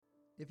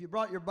If you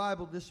brought your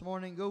Bible this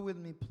morning, go with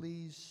me,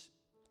 please,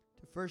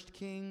 to 1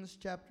 Kings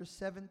chapter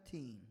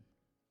 17.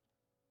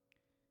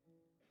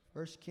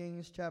 1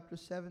 Kings chapter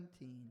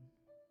 17,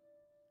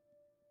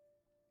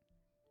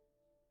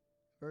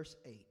 verse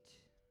 8.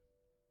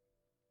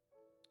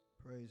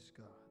 Praise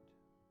God.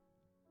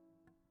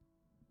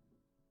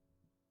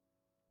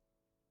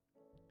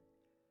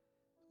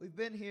 We've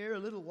been here a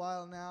little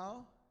while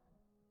now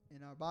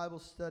in our Bible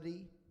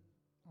study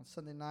on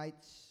Sunday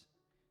nights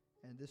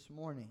and this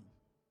morning.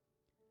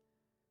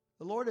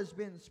 The Lord has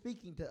been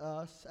speaking to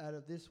us out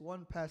of this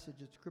one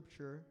passage of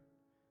Scripture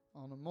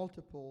on a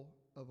multiple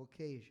of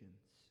occasions.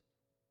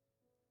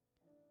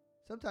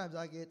 Sometimes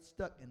I get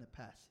stuck in a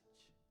passage,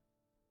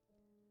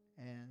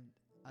 and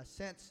I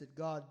sense that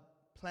God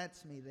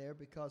plants me there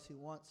because He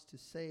wants to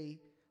say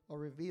or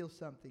reveal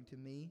something to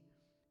me.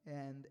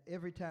 And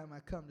every time I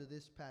come to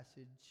this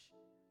passage,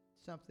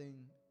 something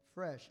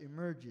fresh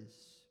emerges.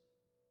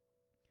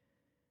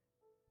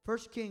 1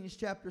 Kings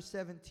chapter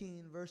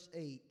 17, verse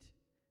 8.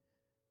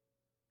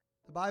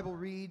 The Bible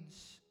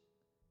reads,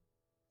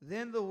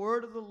 "Then the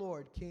word of the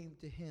Lord came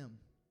to him,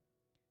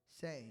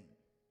 saying,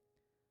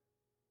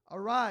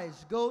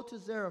 Arise, go to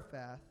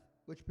Zarephath,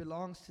 which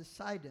belongs to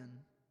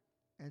Sidon,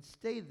 and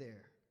stay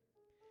there.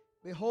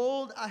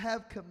 Behold, I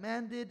have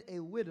commanded a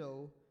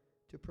widow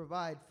to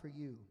provide for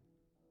you."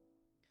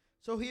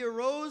 So he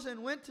arose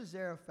and went to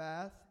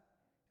Zarephath.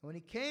 And when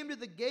he came to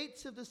the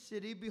gates of the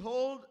city,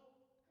 behold,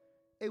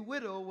 a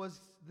widow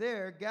was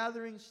there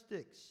gathering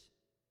sticks.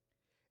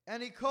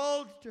 And he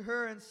called to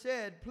her and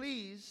said,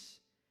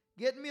 "Please,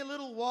 get me a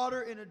little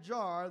water in a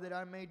jar that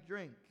I may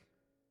drink."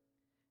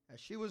 As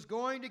she was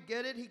going to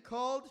get it, he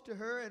called to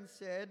her and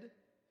said,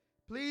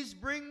 "Please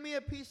bring me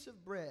a piece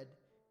of bread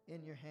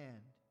in your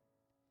hand."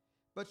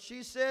 But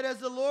she said, "As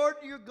the Lord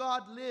your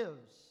God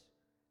lives,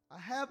 I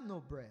have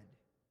no bread,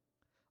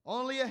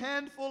 only a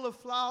handful of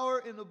flour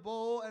in a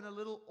bowl and a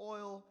little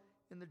oil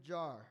in the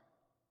jar.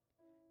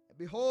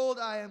 Behold,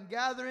 I am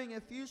gathering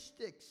a few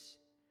sticks,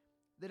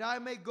 that I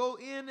may go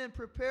in and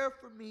prepare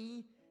for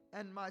me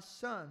and my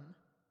son,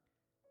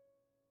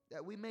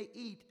 that we may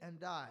eat and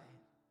die."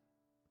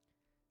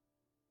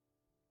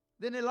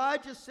 Then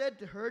Elijah said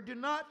to her, "Do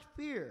not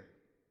fear.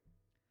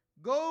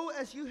 Go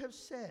as you have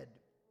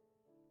said.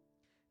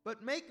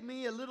 But make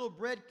me a little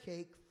bread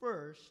cake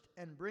first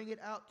and bring it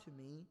out to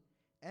me,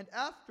 and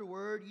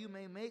afterward you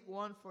may make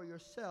one for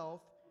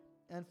yourself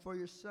and for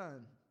your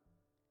son.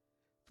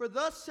 For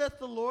thus saith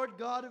the Lord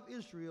God of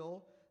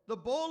Israel, the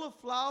bowl of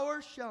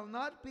flour shall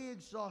not be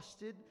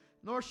exhausted,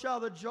 nor shall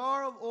the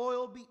jar of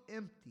oil be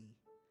empty,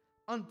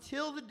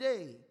 until the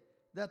day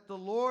that the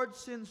Lord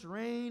sends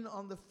rain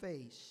on the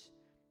face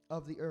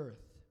of the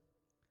earth."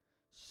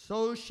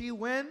 So she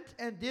went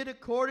and did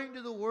according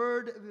to the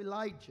word of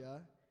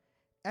Elijah,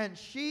 and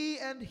she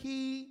and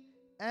he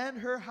and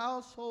her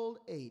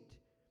household ate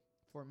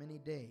for many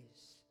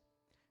days.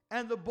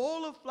 And the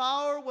bowl of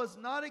flour was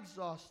not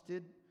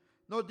exhausted,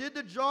 nor did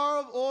the jar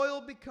of oil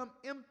become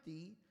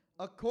empty,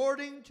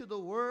 according to the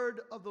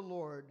word of the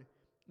Lord,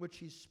 which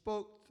he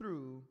spoke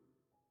through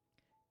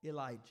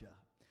Elijah.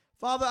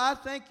 Father, I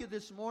thank you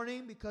this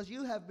morning because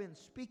you have been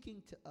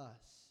speaking to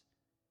us.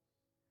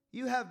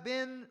 You have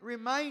been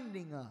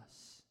reminding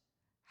us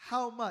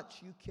how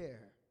much you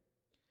care.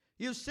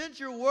 You sent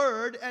your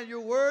word, and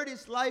your word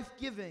is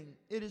life-giving.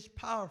 It is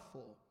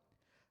powerful.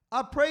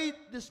 I pray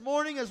this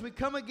morning as we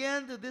come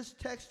again to this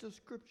text of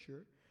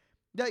Scripture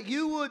that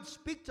you would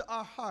speak to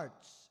our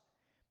hearts.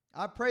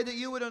 I pray that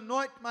you would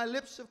anoint my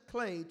lips of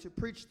clay to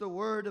preach the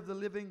word of the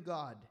living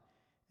God.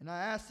 And I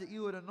ask that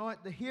you would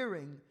anoint the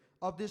hearing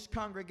of this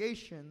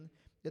congregation,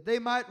 that they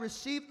might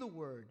receive the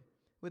word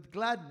with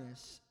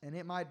gladness and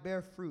it might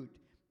bear fruit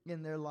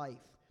in their life.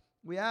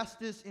 We ask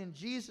this in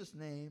Jesus'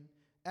 name,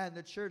 and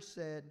the church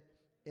said,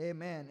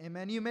 amen.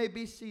 Amen. You may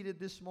be seated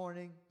this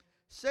morning.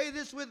 Say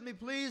this with me,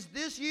 please.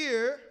 This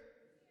year,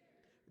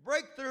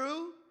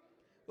 breakthrough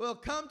will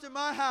come to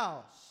my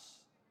house.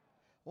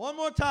 One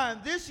more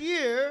time. This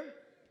year,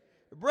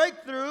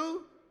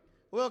 breakthrough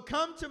will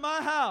come to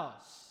my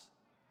house.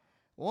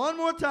 One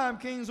more time,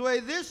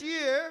 Kingsway. This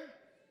year,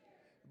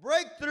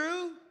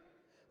 breakthrough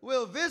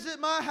will visit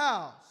my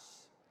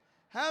house.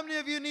 How many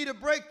of you need a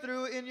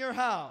breakthrough in your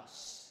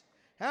house?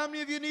 How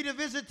many of you need a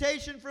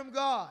visitation from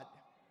God?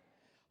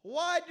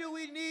 Why do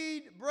we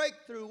need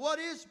breakthrough? What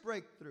is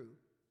breakthrough?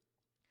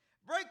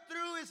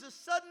 Breakthrough is a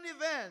sudden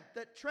event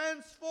that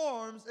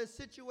transforms a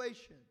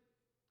situation.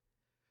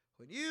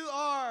 When you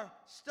are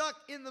stuck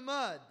in the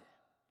mud,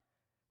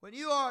 when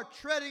you are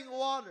treading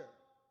water,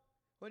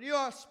 when you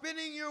are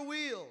spinning your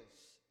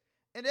wheels,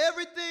 and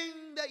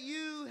everything that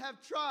you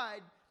have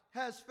tried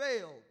has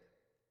failed,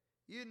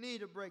 you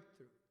need a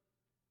breakthrough.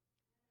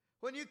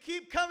 When you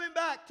keep coming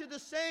back to the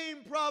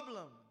same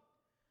problem,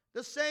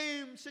 the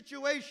same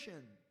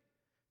situation,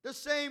 the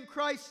same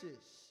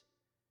crisis,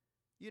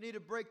 you need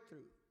a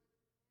breakthrough.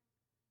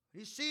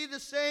 You see the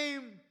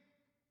same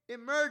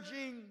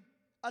emerging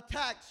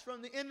attacks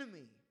from the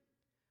enemy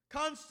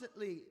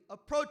constantly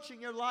approaching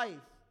your life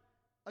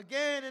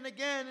again and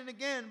again and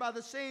again by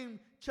the same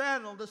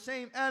channel, the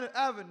same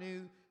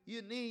avenue,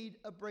 you need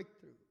a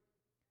breakthrough.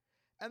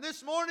 And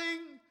this morning,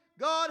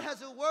 God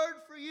has a word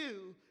for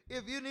you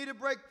if you need a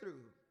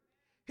breakthrough.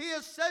 He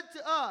has said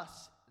to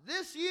us,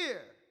 this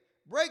year,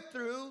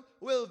 breakthrough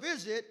will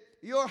visit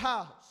your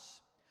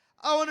house.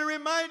 I want to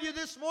remind you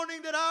this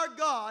morning that our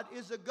God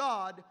is a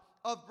God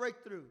of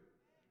breakthrough.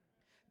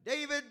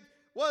 David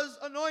was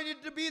anointed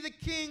to be the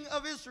king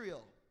of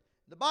Israel.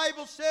 The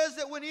Bible says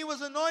that when he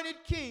was anointed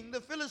king,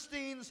 the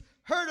Philistines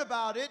heard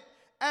about it,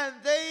 and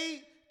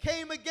they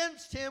came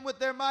against him with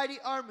their mighty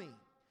army.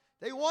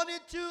 They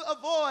wanted to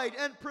avoid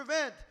and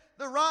prevent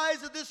the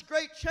rise of this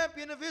great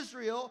champion of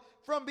Israel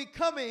from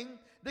becoming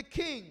the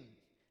king.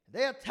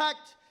 They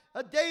attacked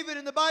David,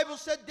 and the Bible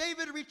said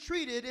David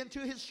retreated into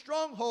his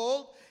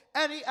stronghold,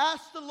 and he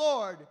asked the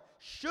Lord,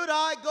 should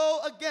I go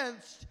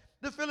against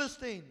the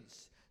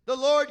Philistines? The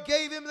Lord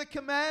gave him the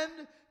command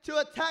to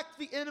attack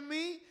the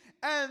enemy,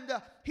 and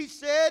he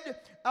said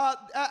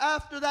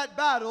after that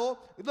battle,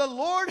 the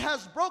Lord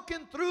has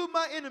broken through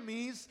my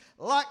enemies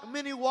like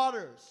many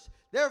waters.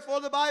 Therefore,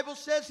 the Bible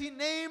says he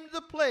named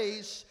the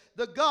place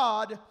the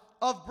God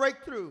of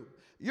breakthrough.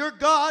 Your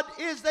God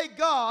is a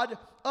God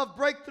of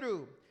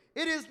breakthrough.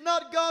 It is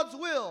not God's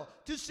will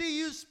to see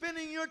you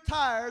spinning your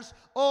tires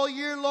all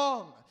year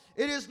long.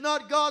 It is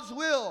not God's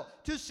will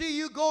to see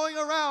you going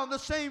around the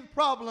same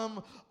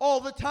problem all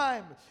the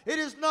time. It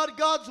is not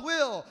God's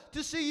will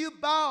to see you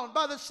bound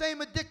by the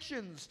same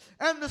addictions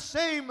and the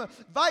same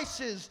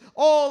vices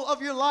all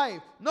of your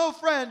life. No,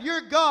 friend,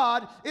 your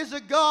God is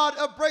a God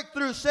of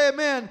breakthrough. Say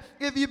amen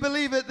if you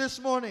believe it this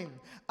morning.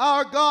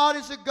 Our God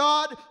is a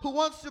God who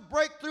wants to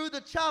break through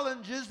the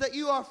challenges that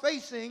you are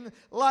facing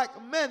like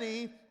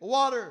many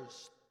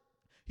waters.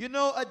 You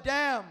know, a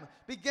dam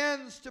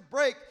begins to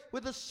break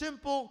with a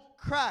simple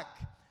crack.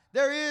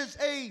 There is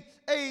a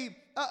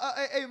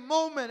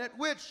moment at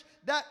which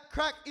that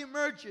crack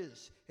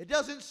emerges. It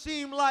doesn't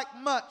seem like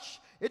much.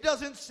 It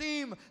doesn't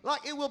seem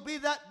like it will be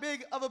that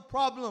big of a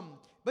problem.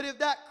 But if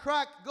that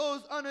crack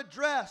goes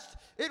unaddressed,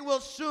 it will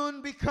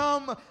soon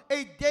become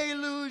a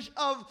deluge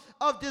of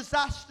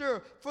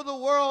disaster for the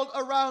world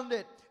around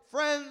it.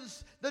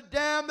 Friends, the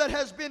dam that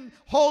has been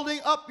holding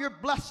up your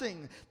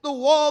blessing, the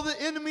wall the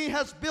enemy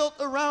has built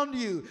around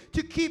you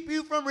to keep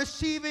you from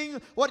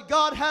receiving what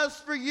God has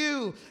for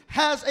you,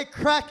 has a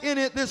crack in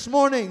it this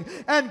morning.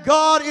 And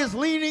God is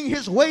leaning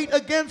his weight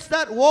against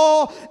that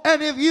wall.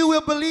 And if you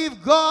will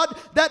believe God,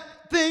 that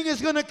thing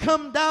is going to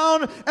come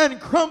down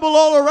and crumble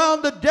all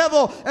around the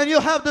devil, and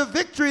you'll have the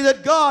victory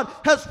that God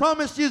has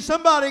promised you.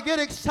 Somebody get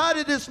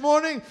excited this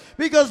morning,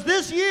 because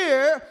this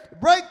year,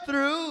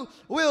 breakthrough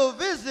will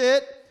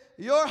visit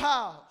your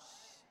house.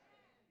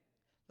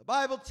 The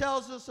Bible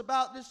tells us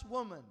about this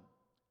woman,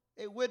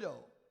 a widow.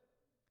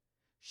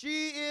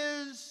 She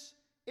is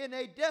in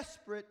a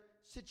desperate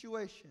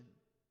situation.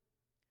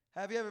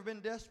 Have you ever been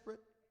desperate?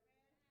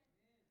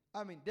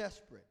 I mean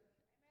desperate.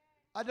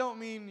 I don't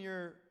mean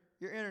your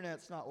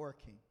internet's not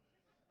working.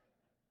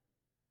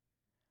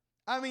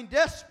 I mean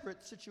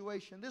desperate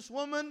situation. This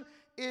woman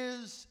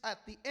is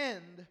at the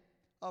end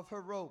of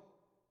her rope.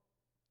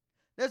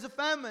 There's a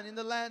famine in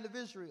the land of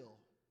Israel.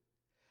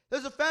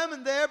 There's a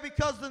famine there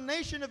because the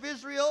nation of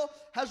Israel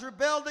has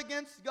rebelled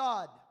against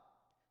God.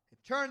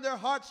 They've turned their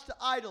hearts to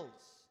idols.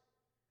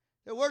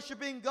 They're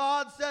worshiping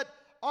gods that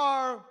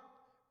are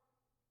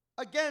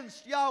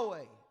against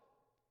Yahweh.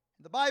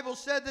 The Bible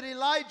said that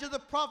Elijah the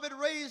prophet,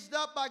 raised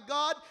up by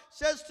God,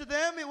 says to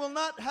them, you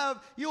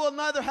will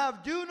neither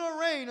have dew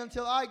nor rain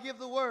until I give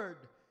the word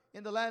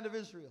in the land of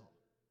Israel.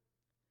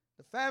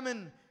 The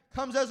famine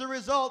comes as a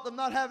result of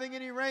not having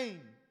any rain.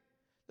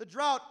 The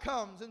drought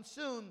comes, and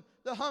soon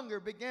the hunger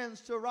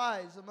begins to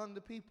arise among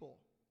the people.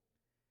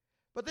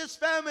 But this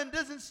famine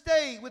doesn't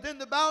stay within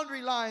the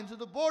boundary lines or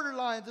the border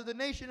lines of the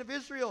nation of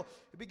Israel.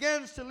 It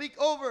begins to leak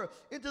over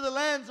into the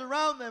lands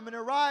around them and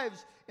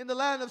arrives in the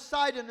land of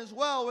Sidon as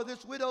well, where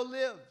this widow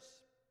lives.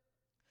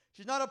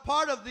 She's not a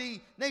part of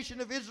the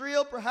nation of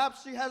Israel.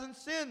 Perhaps she hasn't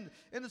sinned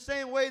in the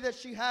same way that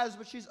she has,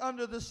 but she's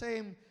under the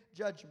same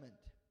judgment.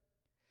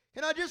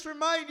 Can I just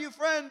remind you,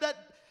 friend, that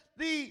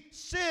the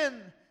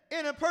sin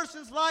in a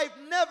person's life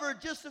never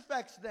just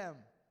affects them.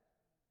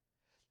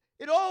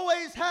 It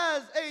always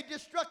has a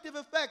destructive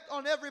effect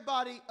on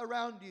everybody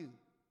around you.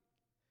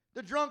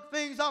 The drunk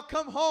things, I'll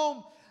come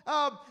home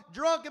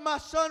drunk and my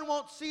son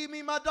won't see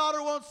me, my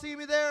daughter won't see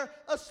me, they're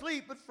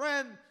asleep. But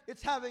friend,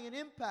 it's having an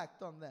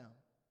impact on them.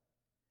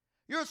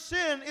 Your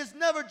sin is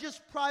never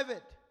just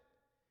private.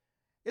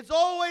 It's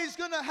always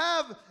going to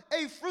have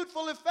a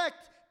fruitful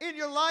effect in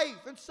your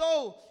life. And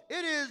so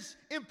it is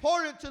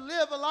important to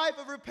live a life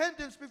of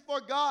repentance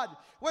before God,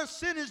 where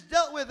sin is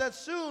dealt with as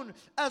soon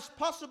as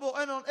possible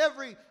and on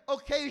every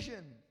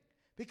occasion,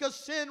 because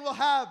sin will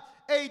have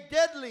a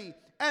deadly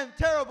and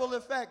terrible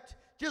effect,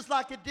 just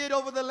like it did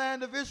over the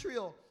land of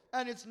Israel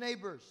and its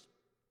neighbors.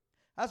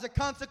 As a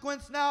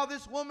consequence, now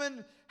this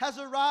woman has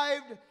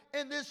arrived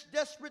in this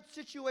desperate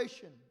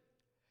situation.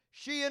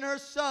 She and her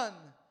son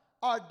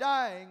are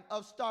dying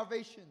of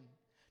starvation.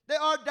 They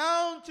are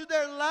down to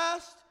their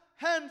last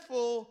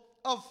handful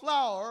of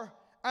flour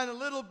and a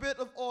little bit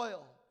of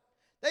oil.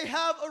 They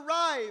have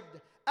arrived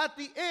at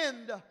the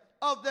end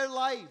of their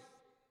life.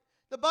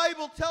 The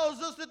Bible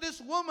tells us that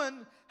this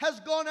woman has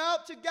gone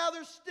out to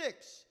gather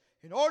sticks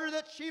in order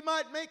that she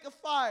might make a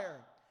fire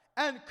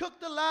and cook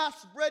the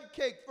last bread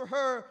cake for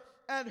her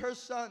and her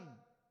son.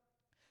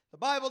 The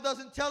Bible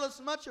doesn't tell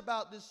us much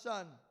about this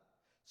son.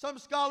 Some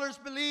scholars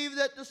believe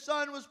that the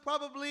son was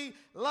probably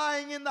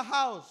lying in the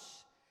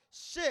house,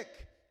 sick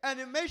and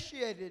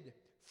emaciated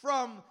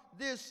from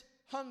this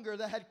hunger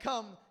that had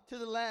come to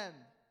the land.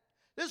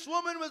 This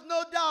woman was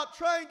no doubt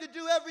trying to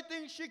do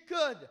everything she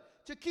could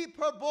to keep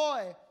her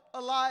boy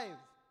alive,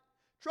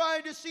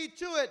 trying to see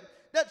to it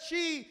that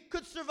she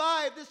could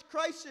survive this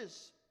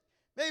crisis.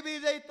 Maybe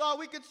they thought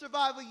we could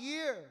survive a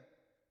year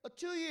or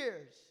 2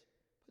 years,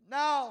 but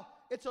now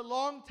it's a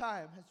long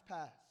time has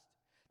passed.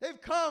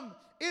 They've come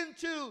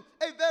into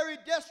a very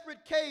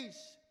desperate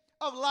case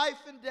of life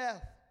and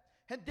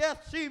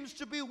death seems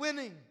to be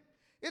winning.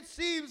 It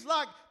seems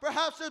like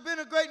perhaps there's been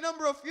a great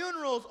number of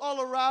funerals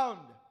all around,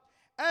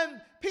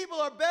 and people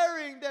are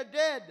burying their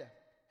dead,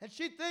 and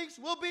she thinks,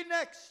 we'll be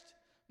next.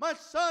 My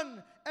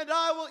son and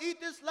I will eat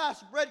this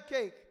last bread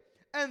cake,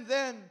 and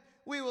then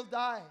we will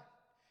die.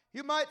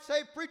 You might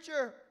say,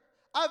 preacher,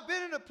 I've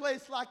been in a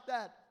place like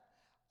that.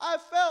 I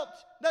felt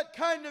that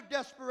kind of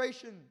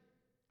desperation.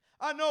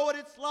 I know what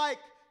it's like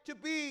to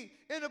be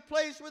in a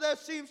place where there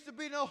seems to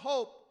be no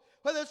hope,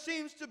 where there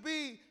seems to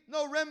be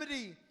no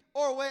remedy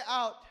or way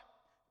out.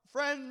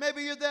 Friend,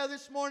 maybe you're there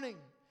this morning.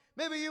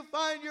 Maybe you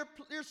find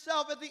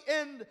yourself at the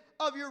end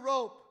of your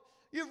rope.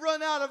 You've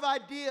run out of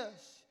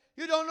ideas.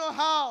 You don't know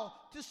how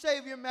to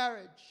save your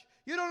marriage.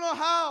 You don't know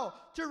how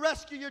to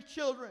rescue your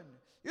children.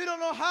 You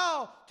don't know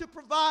how to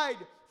provide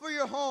for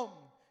your home.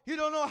 You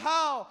don't know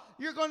how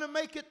you're going to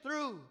make it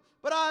through.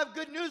 But I have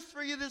good news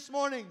for you this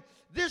morning.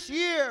 This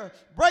year,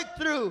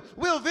 breakthrough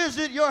will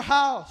visit your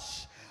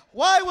house.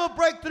 Why will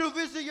breakthrough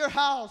visit your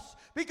house?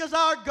 Because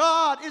our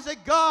God is a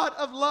God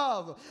of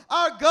love.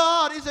 Our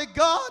God is a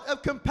God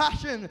of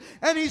compassion.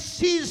 And He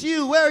sees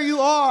you where you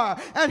are.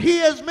 And He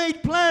has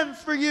made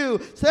plans for you.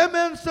 Say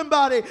amen,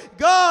 somebody.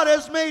 God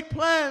has made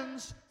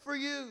plans for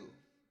you.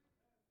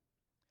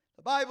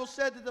 The Bible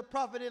said that the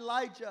prophet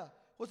Elijah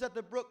was at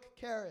the brook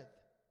Cherith.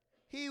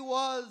 He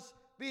was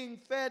being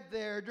fed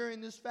there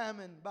during this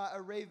famine by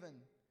a raven.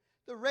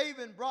 The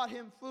raven brought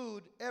him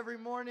food every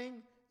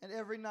morning and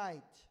every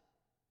night.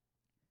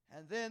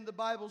 And then the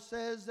Bible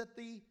says that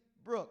the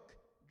brook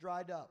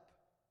dried up.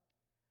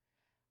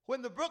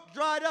 When the brook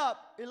dried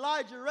up,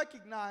 Elijah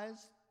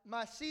recognized,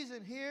 my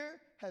season here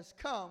has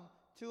come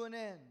to an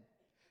end.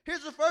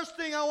 Here's the first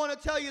thing I want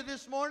to tell you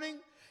this morning,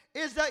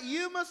 is that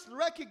you must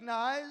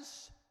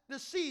recognize the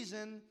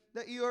season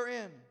that you are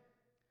in.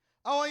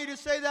 I want you to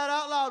say that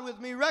out loud with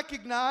me.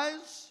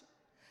 Recognize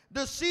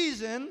the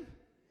season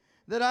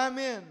that I'm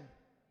in.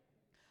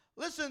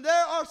 Listen,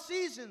 there are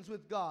seasons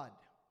with God.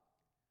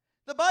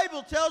 The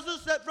Bible tells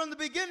us that from the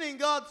beginning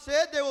God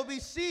said there will be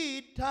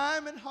seed,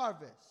 time, and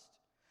harvest.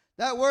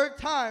 That word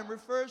time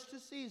refers to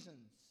seasons.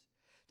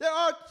 There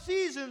are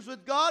seasons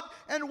with God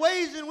and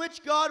ways in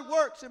which God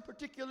works in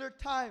particular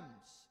times.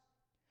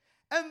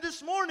 And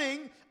this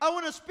morning, I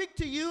want to speak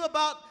to you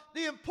about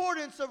the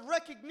importance of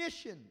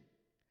recognition.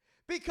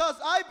 Because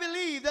I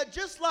believe that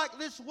just like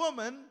this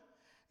woman,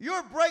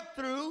 your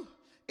breakthrough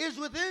is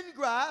within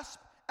grasp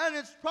and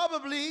it's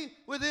probably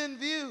within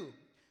view.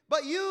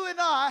 But you and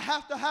I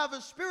have to have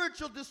a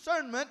spiritual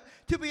discernment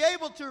to be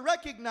able to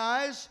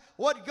recognize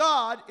what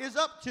God is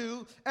up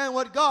to and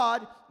what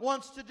God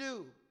wants to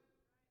do.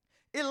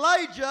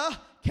 Elijah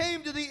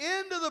came to the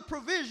end of the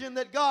provision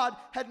that God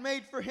had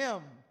made for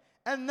him.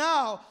 And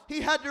now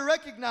he had to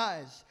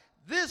recognize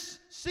this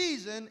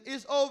season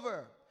is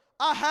over.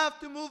 I have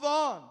to move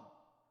on.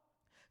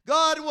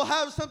 God will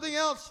have something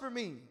else for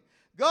me.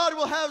 God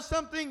will have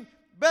something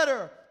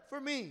better for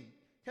me.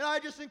 Can I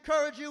just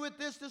encourage you with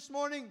this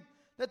morning?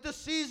 That the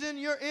season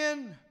you're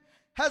in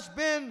has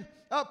been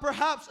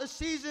perhaps a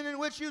season in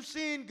which you've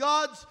seen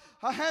God's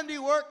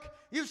handiwork.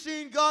 You've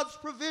seen God's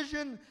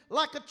provision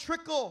like a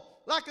trickle,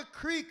 like a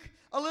creek,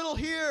 a little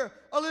here,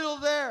 a little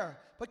there.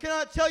 But can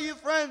I tell you,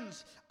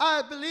 friends,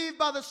 I believe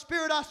by the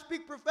Spirit I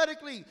speak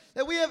prophetically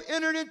that we have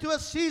entered into a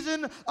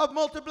season of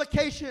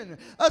multiplication,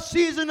 a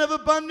season of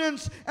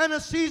abundance, and a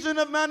season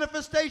of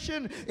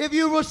manifestation. If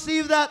you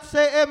receive that,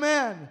 say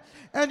amen.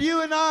 And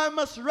you and I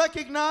must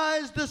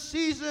recognize the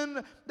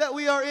season that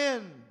we are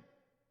in.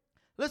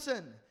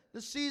 Listen,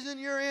 the season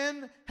you're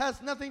in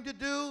has nothing to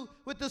do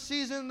with the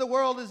season the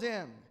world is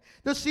in.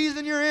 The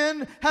season you're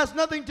in has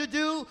nothing to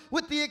do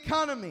with the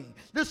economy.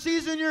 The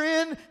season you're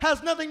in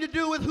has nothing to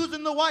do with who's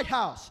in the White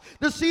House.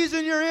 The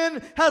season you're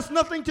in has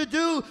nothing to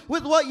do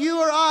with what you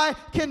or I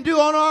can do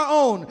on our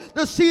own.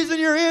 The season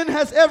you're in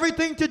has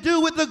everything to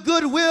do with the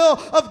goodwill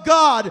of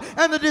God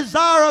and the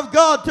desire of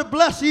God to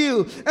bless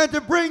you and to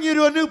bring you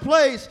to a new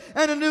place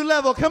and a new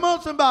level. Come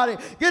on, somebody.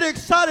 Get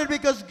excited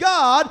because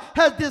God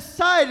has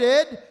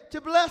decided to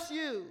bless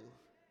you.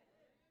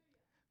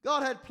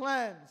 God had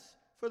plans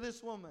for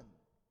this woman.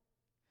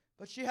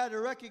 But she had to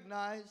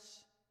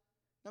recognize,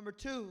 number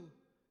two,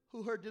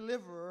 who her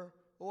deliverer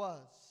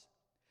was.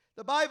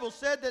 The Bible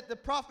said that the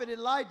prophet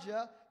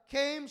Elijah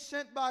came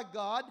sent by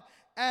God,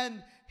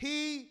 and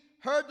he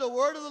heard the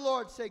word of the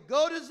Lord say,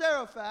 "Go to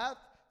Zarephath,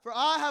 for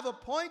I have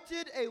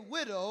appointed a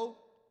widow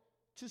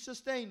to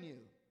sustain you."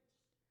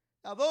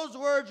 Now those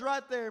words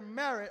right there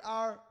merit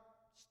our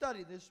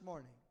study this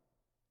morning.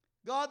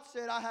 God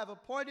said, "I have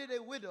appointed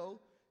a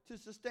widow to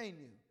sustain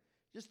you."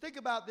 Just think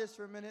about this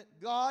for a minute.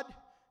 God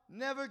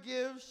never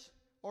gives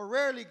or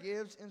rarely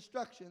gives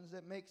instructions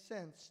that make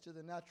sense to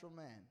the natural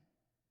man.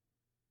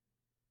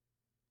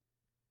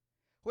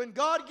 When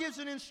God gives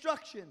an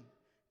instruction,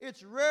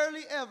 it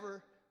rarely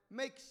ever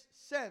makes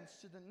sense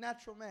to the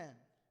natural man.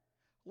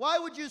 Why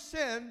would you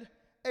send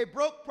a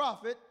broke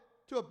prophet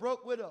to a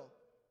broke widow?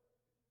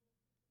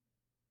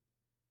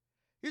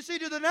 You see,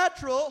 to the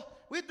natural,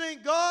 we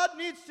think God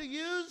needs to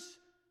use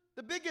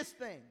the biggest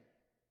thing,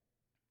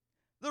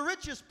 the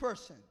richest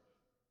person,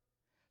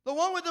 the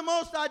one with the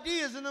most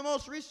ideas and the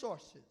most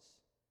resources.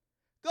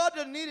 God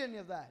doesn't need any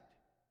of that.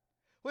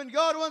 When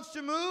God wants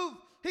to move,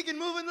 He can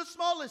move in the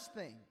smallest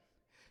thing.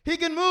 He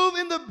can move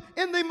in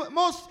the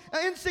most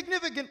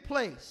insignificant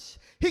place.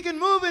 He can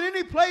move in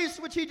any place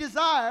which He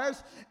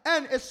desires,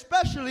 and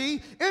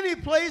especially any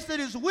place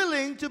that is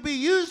willing to be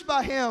used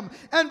by Him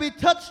and be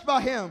touched by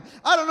Him.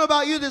 I don't know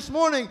about you this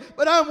morning,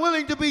 but I'm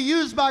willing to be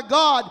used by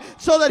God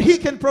so that He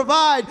can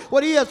provide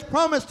what He has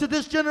promised to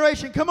this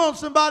generation. Come on,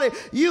 somebody.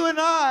 You and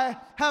I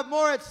have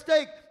more at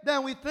stake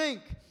than we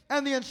think.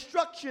 And the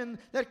instruction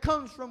that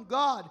comes from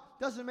God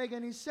doesn't make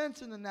any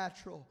sense in the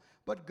natural.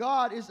 But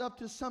God is up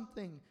to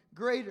something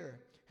greater.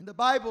 And the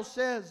Bible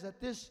says that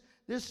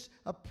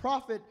a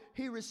prophet,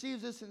 he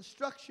receives this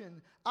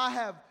instruction. I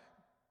have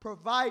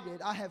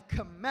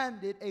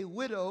commanded a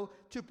widow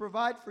to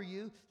provide for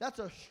you. That's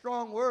a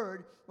strong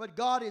word. What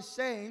God is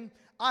saying,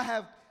 I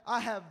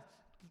have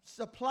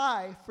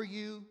supply for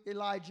you,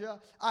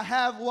 Elijah. I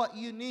have what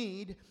you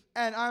need,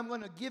 and I'm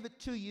going to give it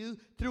to you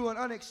through an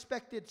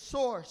unexpected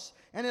source.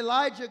 And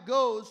Elijah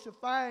goes to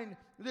find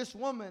this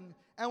woman,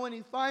 and when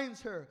he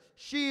finds her,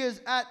 she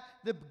is at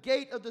the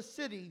gate of the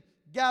city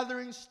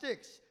gathering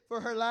sticks for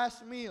her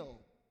last meal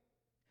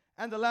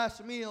and the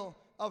last meal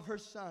of her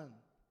son.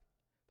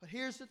 But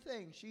here's the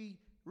thing. She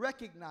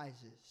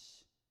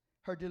recognizes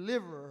her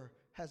deliverer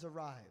has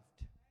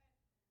arrived.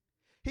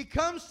 He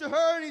comes to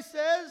her and he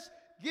says,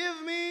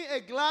 "Give me a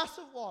glass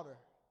of water."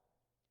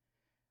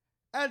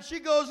 And she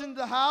goes into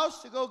the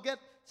house to go get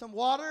some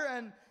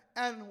water,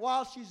 and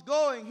while she's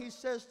going, he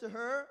says to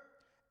her,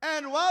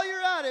 "And while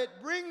you're at it,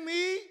 bring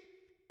me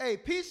a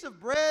piece of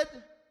bread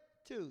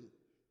too."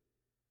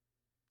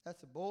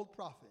 That's a bold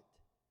prophet.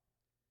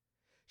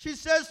 She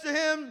says to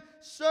him,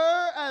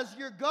 "Sir, as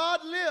your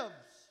God lives,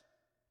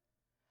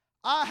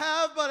 I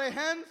have but a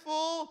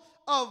handful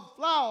of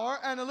flour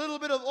and a little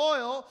bit of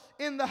oil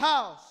in the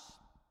house.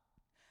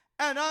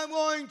 And I'm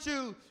going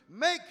to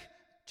make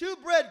 2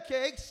 bread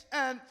cakes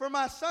and for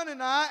my son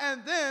and I,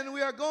 and then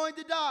we are going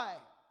to die."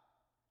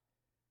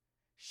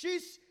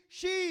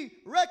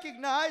 She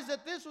recognized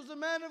that this was a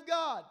man of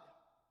God.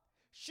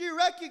 She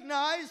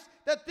recognized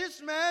that this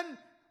man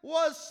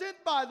was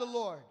sent by the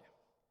Lord.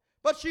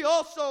 But she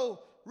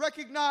also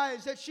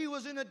recognized that she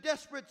was in a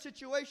desperate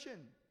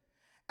situation.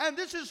 And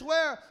this is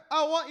where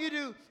I want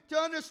you to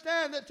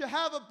understand that to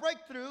have a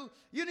breakthrough,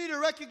 you need to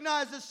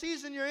recognize the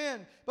season you're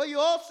in. But you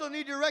also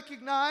need to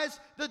recognize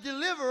the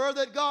deliverer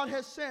that God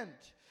has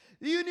sent.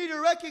 You need to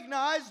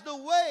recognize the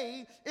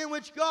way in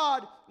which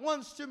God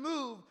wants to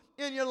move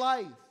in your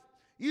life.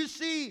 You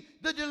see,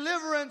 the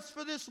deliverance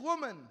for this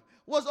woman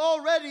was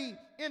already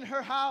in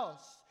her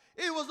house.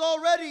 It was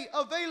already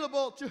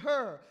available to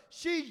her.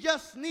 She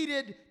just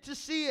needed to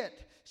see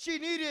it. She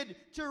needed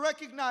to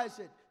recognize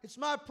it. It's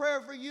my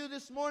prayer for you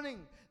this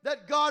morning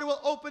that God will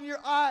open your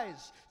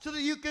eyes so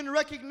that you can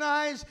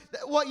recognize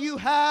that what you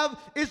have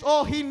is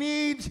all He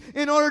needs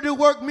in order to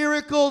work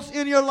miracles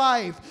in your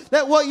life.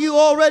 That what you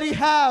already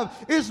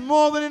have is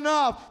more than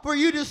enough for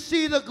you to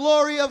see the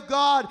glory of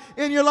God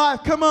in your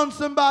life. Come on,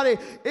 somebody.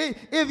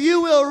 If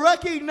you will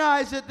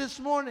recognize it this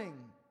morning,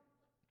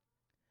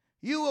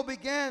 you will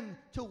begin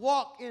to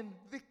walk in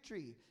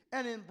victory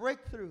and in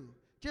breakthrough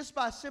just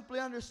by simply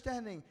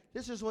understanding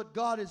this is what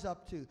God is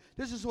up to.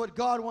 This is what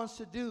God wants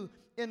to do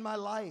in my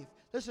life.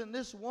 Listen,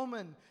 this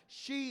woman,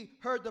 she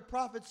heard the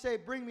prophet say,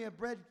 "Bring me a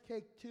bread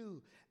cake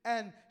too."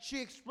 And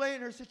she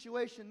explained her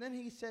situation. Then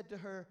he said to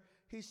her,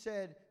 he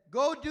said,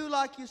 "Go do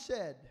like you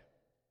said,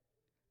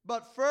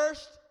 but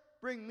first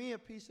bring me a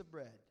piece of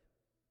bread.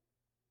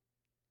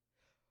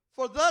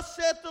 For thus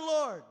saith the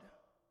Lord."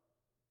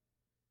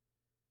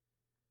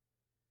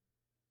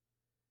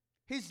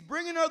 He's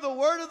bringing her the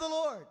word of the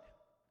Lord.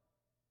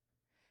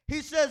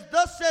 He says,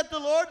 "Thus saith the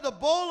Lord, the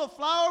bowl of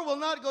flour will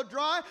not go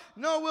dry,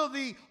 nor will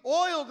the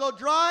oil go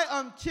dry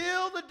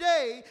until the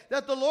day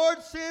that the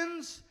Lord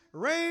sends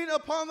rain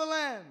upon the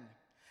land."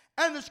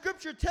 And the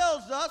scripture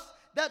tells us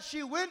that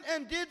she went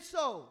and did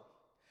so.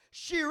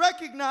 She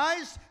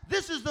recognized,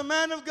 this is the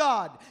man of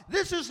God.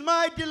 This is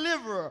my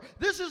deliverer.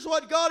 This is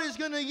what God is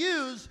going to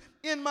use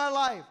in my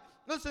life.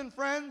 Listen,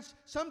 friends,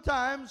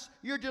 sometimes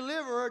your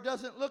deliverer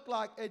doesn't look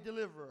like a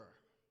deliverer.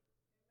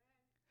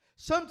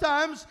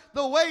 Sometimes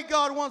the way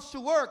God wants to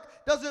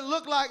work doesn't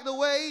look like the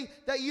way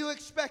that you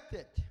expect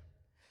it.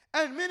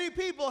 And many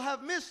people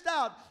have missed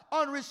out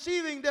on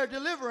receiving their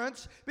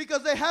deliverance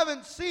because they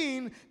haven't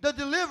seen the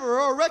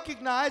deliverer or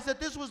recognized that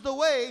this was the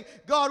way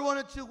God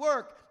wanted to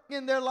work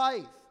in their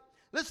life.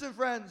 Listen,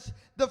 friends,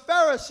 the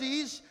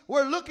Pharisees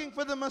were looking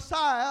for the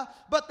Messiah,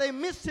 but they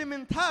missed him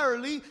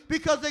entirely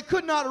because they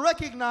could not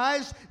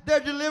recognize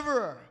their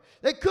deliverer.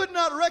 They could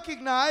not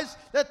recognize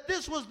that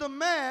this was the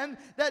man,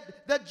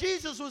 that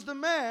Jesus was the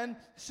man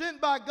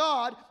sent by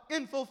God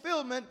in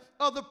fulfillment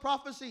of the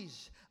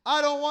prophecies.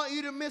 I don't want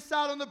you to miss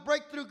out on the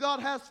breakthrough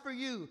God has for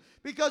you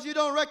because you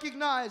don't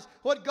recognize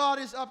what God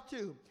is up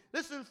to.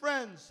 Listen,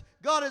 friends,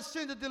 God has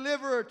sent a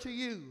deliverer to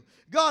you.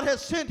 God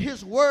has sent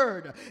his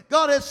word.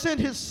 God has sent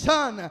his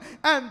son.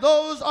 And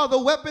those are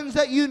the weapons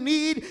that you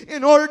need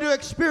in order to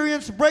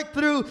experience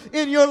breakthrough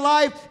in your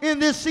life in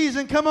this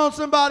season. Come on,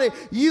 somebody.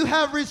 You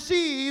have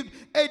received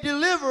a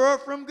deliverer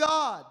from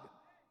God.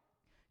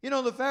 You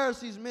know, the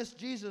Pharisees missed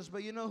Jesus,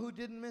 but you know who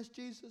didn't miss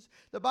Jesus?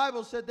 The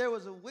Bible said there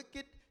was a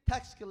wicked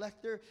tax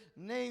collector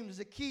named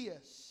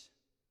Zacchaeus.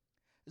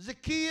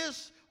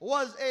 Zacchaeus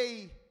was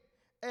a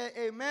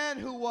man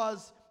who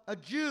was a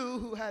Jew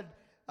who had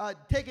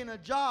taken a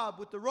job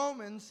with the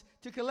Romans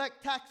to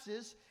collect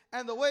taxes.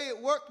 And the way it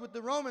worked with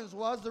the Romans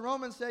was the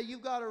Romans said,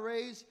 you've got to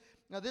raise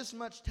this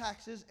much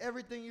taxes.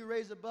 Everything you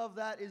raise above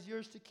that is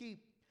yours to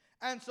keep.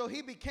 And so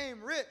he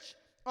became rich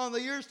on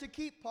the yours to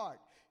keep part.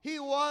 He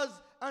was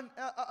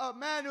a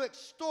man who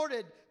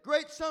extorted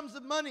great sums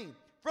of money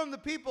from the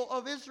people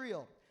of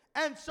Israel.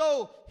 And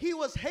so he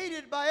was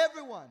hated by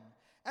everyone.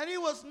 And he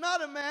was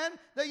not a man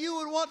that you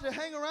would want to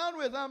hang around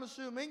with, I'm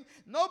assuming.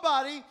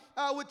 Nobody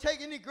would take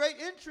any great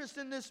interest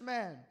in this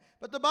man.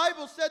 But the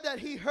Bible said that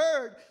he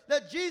heard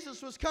that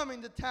Jesus was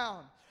coming to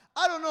town.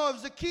 I don't know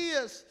if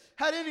Zacchaeus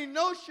had any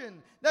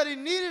notion that he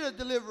needed a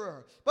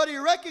deliverer, but he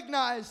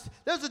recognized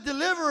there's a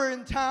deliverer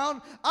in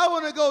town. I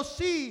want to go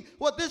see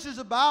what this is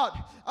about.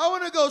 I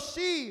want to go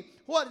see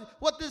what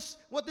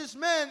this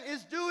man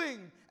is doing,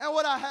 and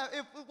what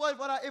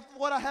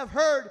I have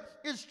heard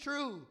is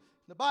true.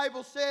 The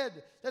Bible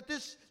said that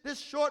this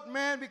short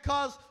man,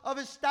 because of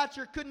his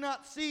stature, could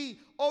not see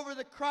over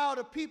the crowd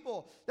of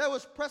people that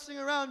was pressing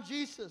around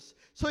Jesus.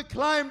 So he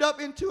climbed up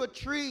into a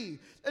tree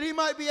that he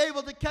might be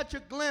able to catch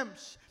a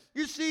glimpse.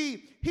 You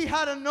see, he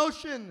had a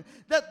notion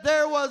that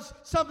there was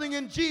something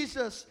in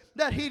Jesus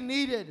that he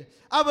needed.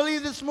 I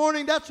believe this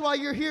morning that's why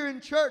you're here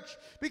in church,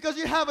 because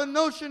you have a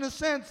notion, a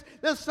sense,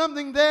 there's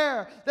something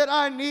there that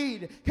I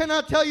need. Can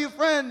I tell you,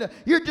 friend,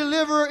 your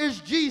deliverer is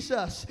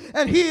Jesus,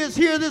 and he is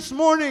here this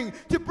morning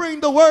to bring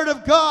the word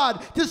of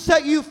God, to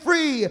set you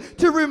free,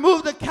 to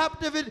remove the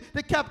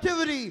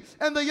captivity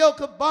and the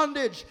yoke of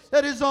bondage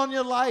that is on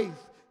your life.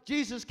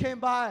 Jesus came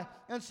by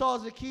and saw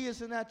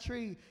Zacchaeus in that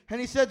tree, and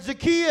he said,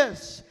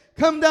 Zacchaeus,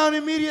 come down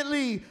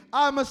immediately.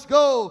 I must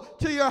go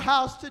to your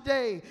house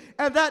today.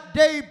 And that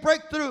day,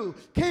 breakthrough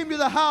came to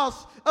the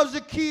house of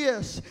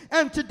Zacchaeus.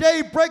 And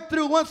today,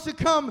 breakthrough wants to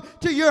come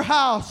to your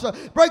house.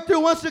 Breakthrough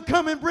wants to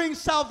come and bring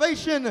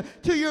salvation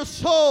to your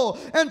soul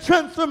and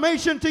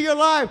transformation to your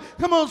life.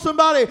 Come on,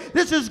 somebody.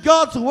 This is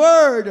God's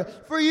word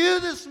for you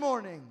this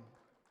morning.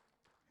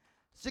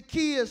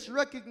 Zacchaeus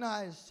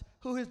recognized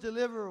who his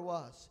deliverer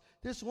was.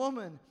 This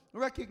woman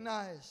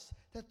recognized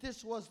that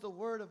this was the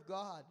word of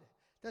God,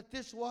 that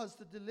this was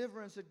the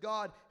deliverance that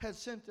God had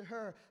sent to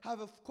her. I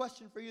have a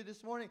question for you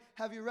this morning.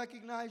 Have you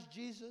recognized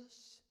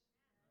Jesus?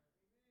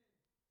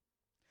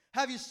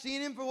 Have you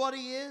seen him for what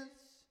he is?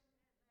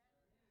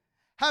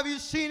 Have you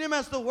seen him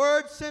as the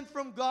word sent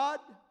from God?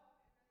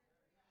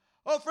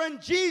 Oh,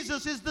 friend,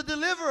 Jesus is the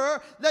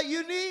deliverer that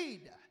you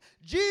need.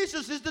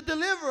 Jesus is the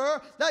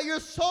deliverer that your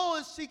soul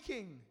is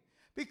seeking.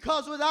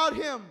 Because without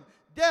him,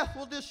 death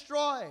will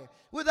destroy.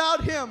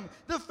 Without him,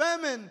 the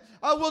famine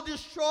will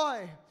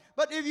destroy.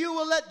 But if you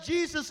will let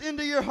Jesus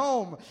into your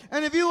home,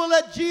 and if you will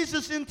let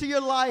Jesus into your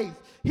life,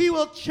 he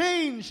will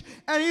change,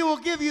 and he will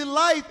give you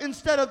life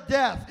instead of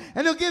death,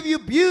 and he'll give you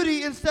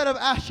beauty instead of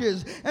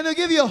ashes, and he'll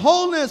give you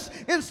wholeness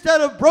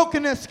instead of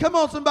brokenness. Come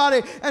on,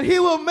 somebody. And he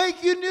will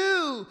make you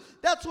new.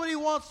 That's what he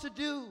wants to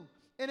do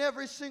in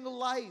every single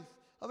life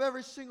of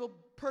every single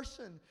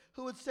person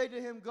who would say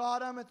to him,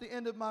 God, I'm at the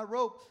end of my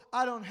rope.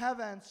 I don't have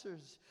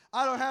answers.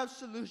 I don't have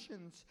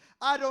solutions.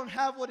 I don't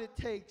have what it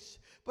takes.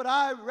 But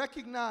I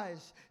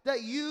recognize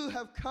that you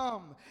have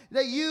come,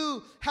 that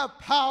you have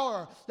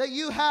power, that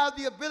you have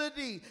the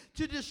ability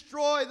to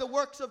destroy the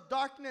works of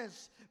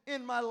darkness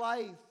in my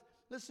life.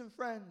 Listen,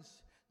 friends,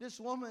 this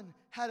woman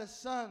had a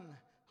son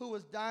who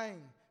was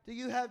dying Do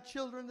you have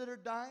children that are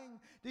dying?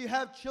 Do you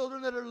have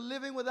children that are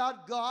living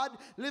without God,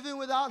 living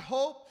without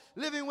hope,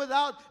 living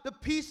without the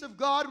peace of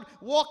God,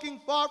 walking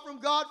far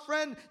from God?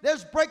 Friend,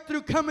 there's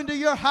breakthrough coming to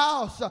your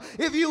house.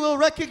 If you will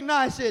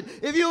recognize it,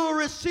 if you will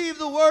receive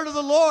the word of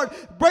the Lord,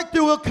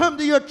 breakthrough will come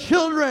to your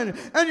children,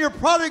 and your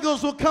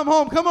prodigals will come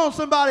home. Come on,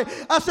 somebody.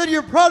 I said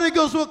your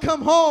prodigals will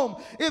come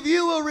home if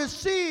you will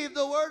receive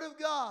the word of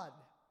God.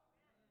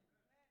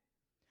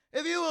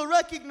 If you will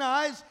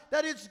recognize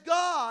that it's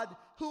God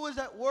who is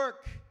at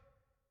work.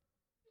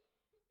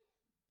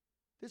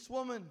 This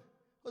woman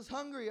was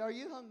hungry. Are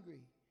you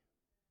hungry?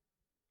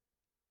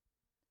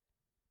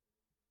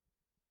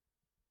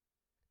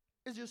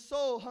 Is your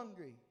soul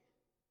hungry?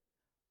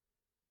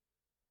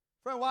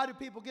 Friend, why do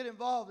people get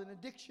involved in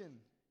addiction?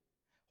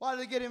 Why do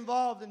they get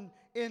involved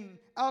in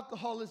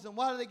alcoholism?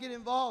 Why do they get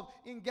involved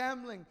in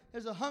gambling?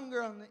 There's a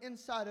hunger on the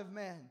inside of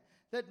man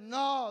that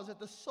gnaws at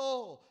the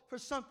soul for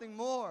something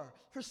more,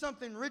 for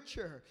something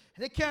richer.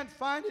 They can't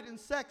find it in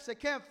sex. They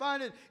can't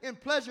find it in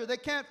pleasure. They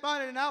can't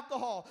find it in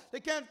alcohol. They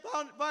can't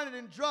find it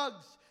in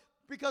drugs.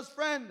 Because,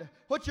 friend,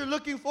 what you're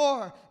looking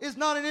for is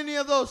not in any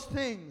of those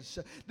things.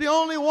 The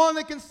only one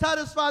that can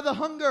satisfy the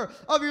hunger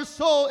of your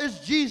soul is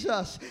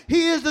Jesus.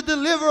 He is the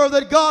deliverer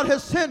that God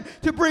has sent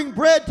to bring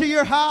bread to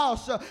your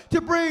house,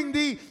 to bring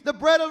the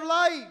bread of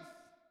life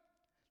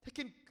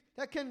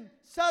that can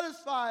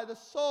satisfy the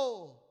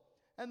soul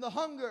and the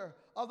hunger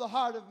of the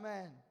heart of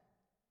man.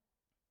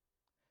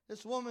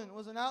 This woman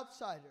was an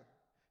outsider.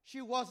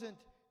 She wasn't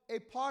a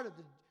part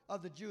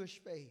of the Jewish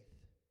faith.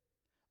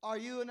 Are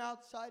you an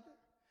outsider?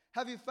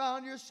 Have you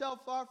found yourself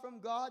far from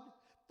God,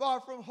 far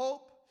from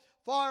hope,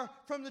 far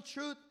from the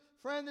truth?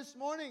 Friend, this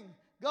morning,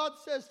 God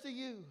says to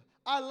you,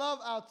 I love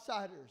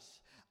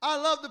outsiders. I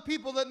love the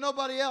people that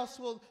nobody else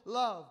will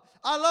love.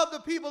 I love the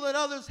people that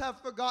others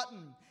have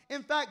forgotten.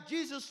 In fact,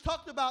 Jesus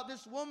talked about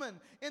this woman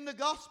in the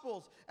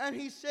Gospels, and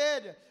he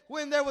said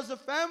when there was a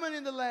famine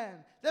in the land,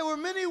 there were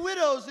many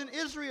widows in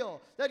Israel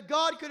that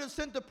God could have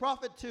sent the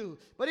prophet to,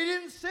 but he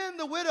didn't send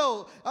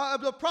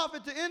the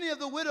prophet to any of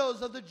the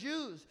widows of the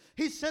Jews.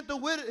 He sent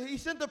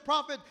the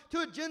prophet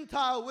to a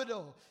Gentile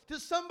widow, to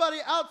somebody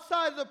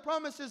outside the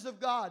promises of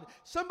God,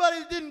 somebody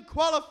that didn't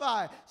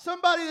qualify,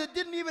 somebody that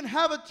didn't even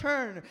have a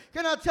turn.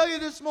 Can I tell you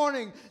this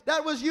morning,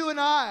 that was you and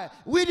I.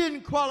 We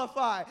didn't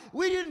qualify.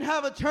 We didn't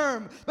have a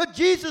term. But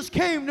Jesus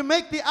came to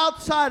make the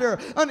outsider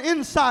an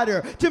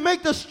insider, to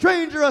make the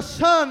stranger a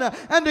son,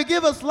 and to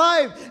give us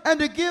life, and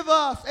to give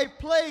us a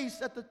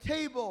place at the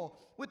table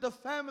with the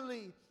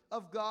family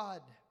of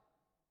God.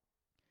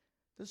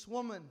 This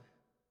woman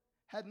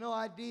had no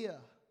idea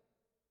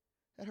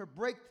that her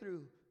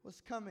breakthrough was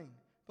coming,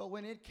 but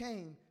when it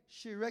came,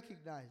 she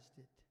recognized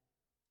it.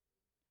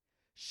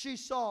 She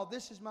saw,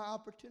 this is my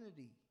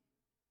opportunity.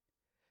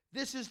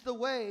 This is the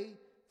way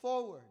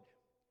forward.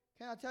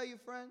 Can I tell you,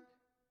 friend?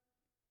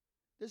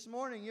 This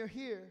morning you're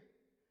here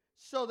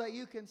so that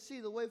you can see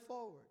the way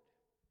forward.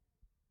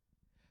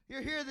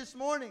 You're here this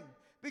morning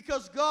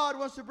because God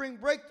wants to bring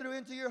breakthrough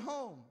into your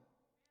home.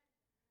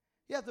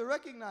 You have to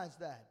recognize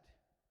that.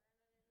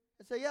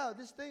 And say, yeah,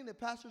 this thing that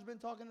Pastor's been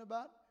talking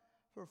about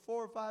for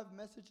 4 or 5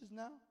 messages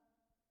now,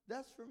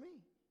 that's for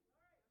me.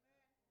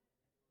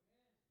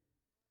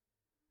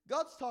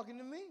 God's talking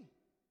to me.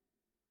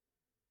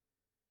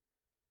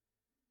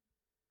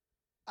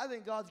 I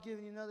think God's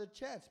giving you another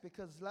chance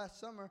because last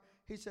summer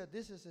he said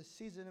this is a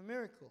season of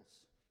miracles.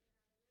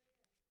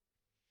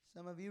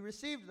 Some of you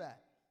received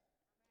that.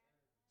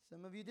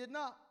 Some of you did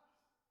not.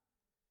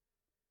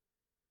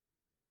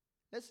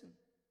 Listen,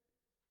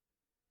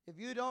 if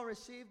you don't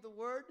receive the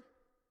word,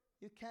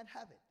 you can't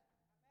have it.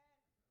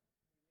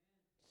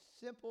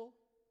 Simple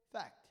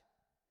fact.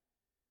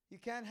 You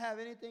can't have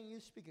anything you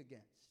speak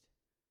against.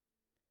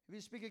 If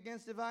you speak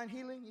against divine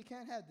healing, you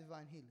can't have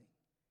divine healing.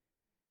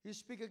 You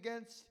speak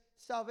against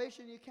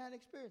salvation, you can't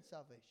experience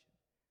salvation.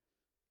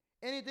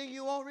 Anything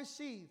you won't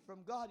receive from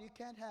God, you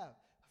can't have.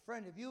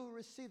 Friend, if you will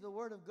receive the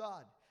word of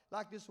God,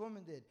 like this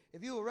woman did,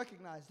 if you will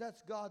recognize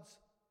that's God's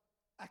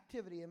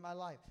activity in my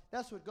life,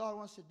 that's what God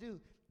wants to do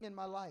in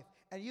my life,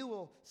 and you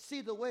will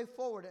see the way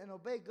forward and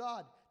obey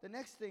God. The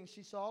next thing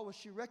she saw was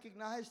she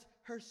recognized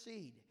her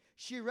seed.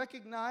 She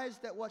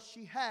recognized that what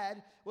she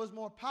had was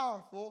more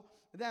powerful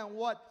than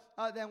what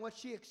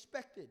she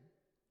expected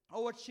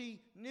or what she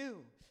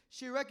knew.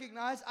 She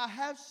recognized, I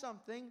have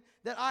something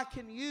that I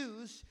can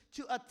use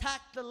to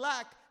attack the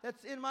lack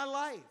that's in my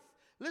life.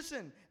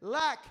 Listen,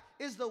 lack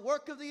is the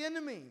work of the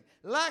enemy.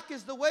 Lack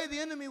is the way the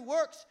enemy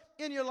works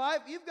in your life.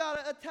 You've got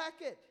to attack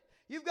it.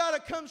 You've got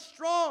to come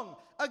strong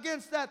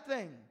against that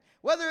thing.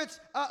 Whether it's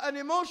an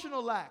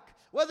emotional lack,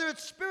 whether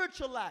it's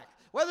spiritual lack,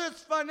 whether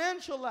it's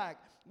financial lack,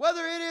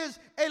 whether it is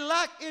a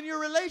lack in your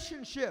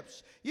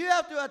relationships, you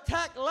have to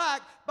attack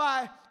lack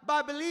by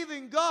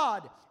believing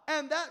God.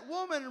 And that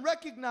woman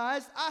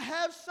recognized, I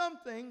have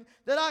something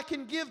that I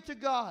can give to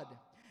God.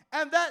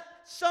 And that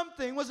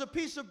something was a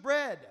piece of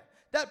bread.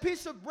 That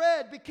piece of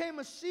bread became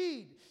a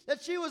seed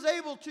that she was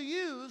able to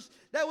use,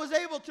 that was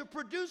able to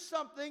produce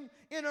something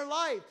in her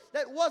life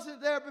that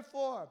wasn't there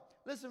before.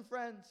 Listen,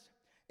 friends,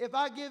 If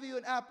I give you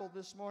an apple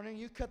this morning,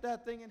 you cut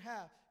that thing in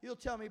half. You'll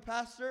tell me,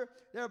 Pastor,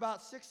 there are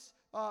about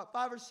 5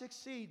 or 6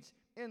 seeds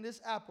in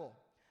this apple.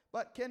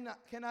 But can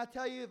I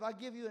tell you, if I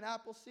give you an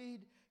apple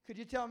seed, could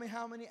you tell me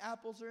how many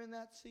apples are in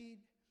that seed?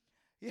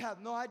 You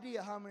have no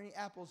idea how many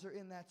apples are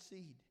in that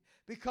seed,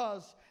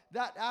 because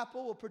that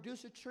apple will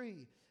produce a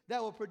tree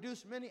that will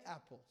produce many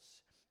apples.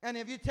 And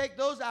if you take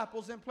those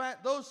apples and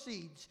plant those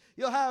seeds,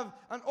 you'll have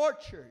an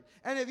orchard.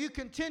 And if you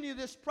continue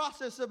this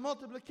process of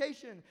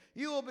multiplication,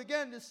 you will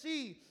begin to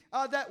see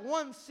that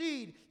one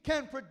seed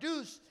can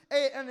produce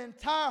an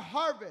entire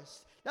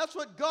harvest. That's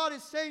what God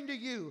is saying to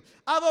you.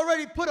 I've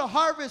already put a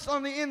harvest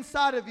on the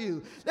inside of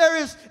you. There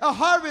is a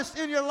harvest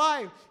in your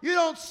life. You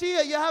don't see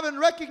it. You haven't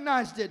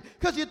recognized it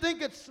because you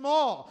think it's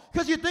small,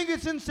 because you think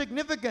it's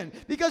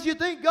insignificant, because you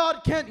think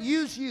God can't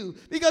use you,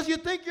 because you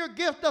think your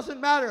gift doesn't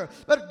matter.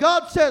 But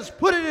God says,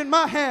 put it in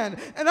my hand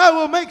and I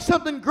will make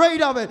something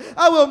great of it.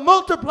 I will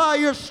multiply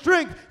your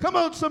strength. Come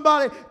on,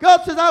 somebody.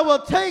 God says, I will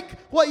take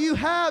what you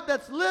have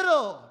that's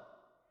little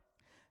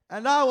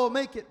and I will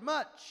make it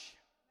much.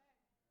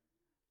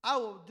 I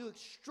will do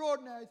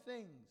extraordinary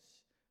things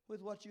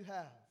with what you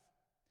have.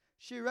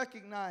 She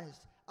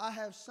recognized, I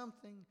have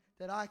something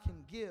that I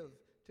can give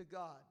to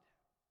God.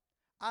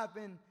 I've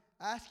been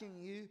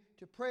asking you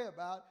to pray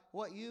about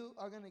what you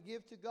are going to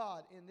give to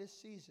God in this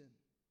season.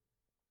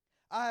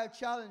 I have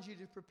challenged you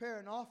to prepare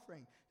an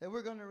offering that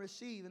we're going to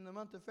receive in the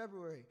month of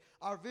February,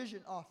 our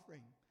vision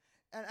offering,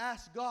 and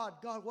ask God,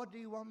 God, what do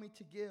you want me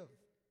to give?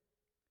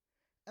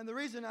 And the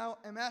reason I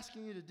am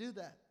asking you to do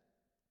that,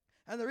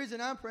 and the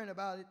reason I'm praying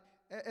about it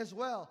as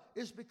well,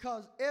 is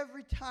because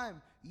every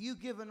time you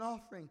give an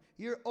offering,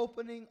 you're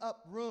opening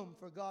up room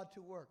for God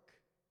to work.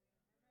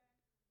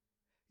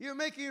 You're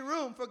making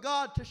room for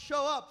God to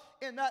show up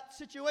in that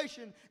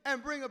situation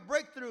and bring a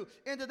breakthrough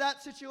into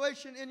that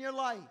situation in your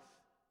life.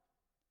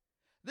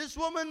 This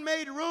woman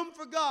made room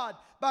for God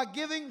by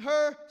giving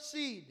her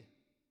seed.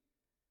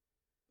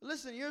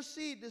 Listen, your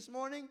seed this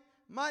morning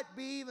might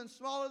be even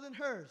smaller than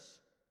hers.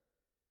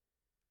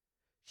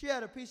 She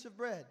had a piece of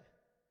bread.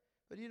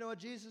 But you know what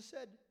Jesus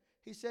said?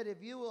 He said,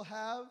 if you will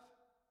have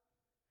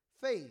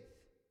faith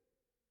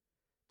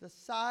the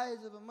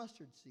size of a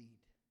mustard seed.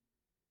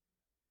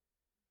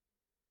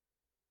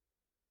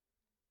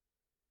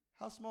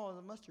 How small is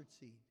a mustard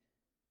seed?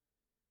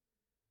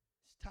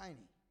 It's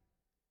tiny.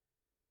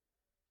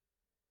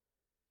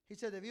 He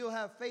said, if you will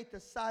have faith the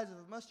size of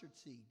a mustard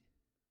seed,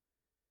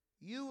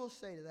 you will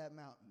say to that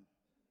mountain,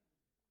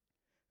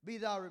 be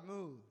thou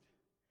removed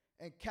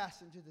and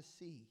cast into the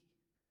sea,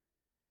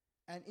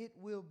 and it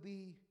will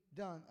be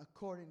done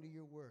according to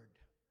your word.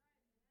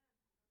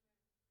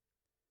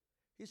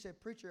 He said,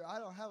 preacher, I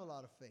don't have a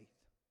lot of faith.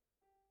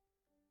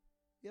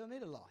 You don't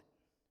need a lot.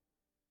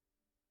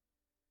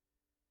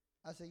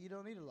 I said, you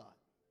don't need a lot.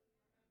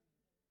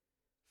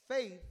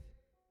 Faith,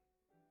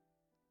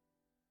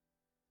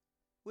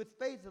 with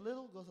faith, a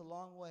little goes a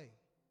long way.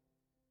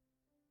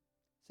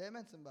 Say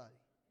amen, somebody.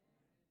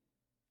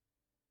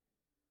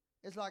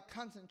 It's like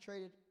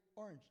concentrated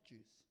orange juice.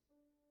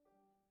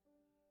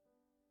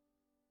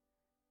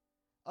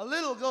 A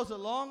little goes a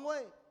long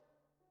way.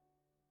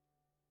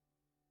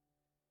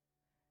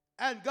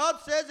 And God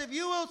says, if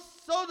you will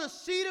sow the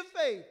seed of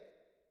faith,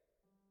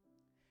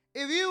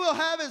 if you will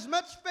have as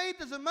much faith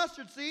as a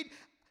mustard seed,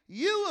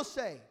 you will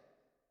say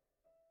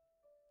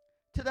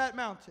to that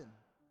mountain,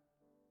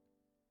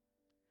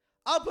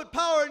 I'll put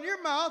power in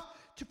your mouth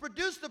to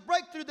produce the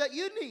breakthrough that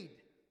you need.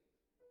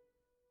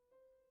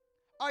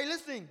 Are you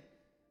listening?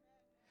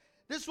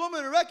 This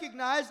woman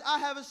recognized, I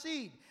have a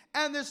seed.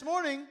 And this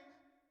morning,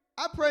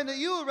 I'm praying that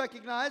you will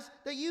recognize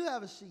that you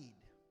have a seed.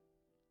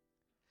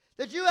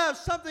 That you have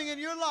something in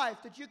your life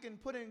that you can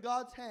put in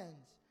God's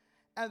hands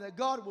and that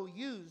God will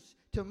use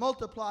to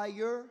multiply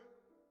your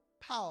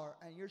power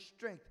and your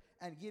strength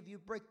and give you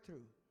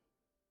breakthrough.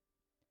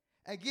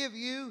 And give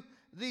you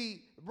the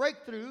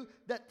breakthrough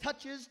that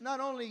touches not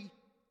only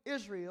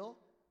Israel,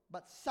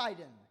 but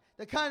Sidon.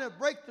 The kind of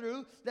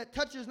breakthrough that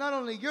touches not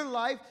only your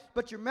life,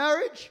 but your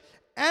marriage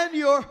and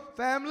your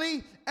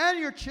family and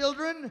your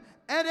children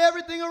and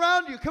everything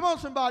around you. Come on,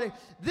 somebody.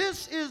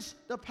 This is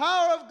the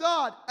power of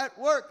God at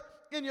work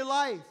in your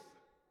life.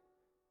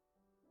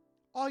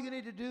 All you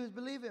need to do is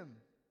believe Him.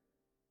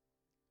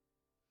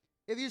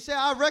 If you say,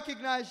 I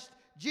recognize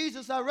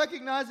Jesus, I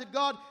recognize that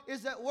God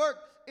is at work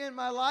in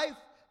my life,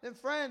 then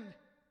friend,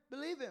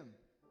 believe Him.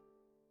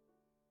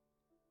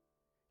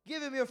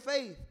 Give Him your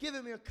faith. Give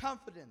Him your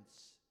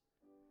confidence.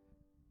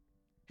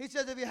 He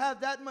says, if you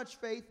have that much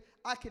faith,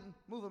 I can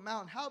move a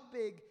mountain. How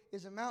big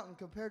is a mountain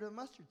compared to a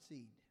mustard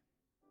seed?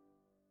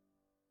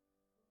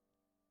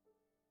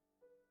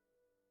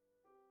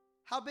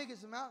 How big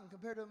is a mountain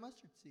compared to a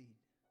mustard seed?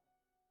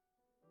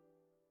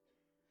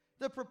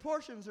 The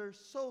proportions are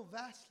so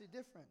vastly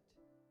different.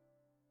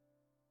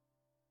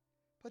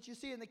 But you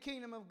see, in the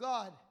kingdom of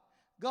God,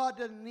 God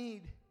doesn't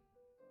need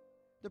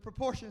the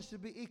proportions to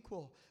be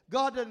equal.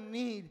 God doesn't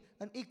need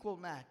an equal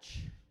match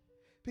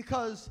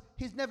because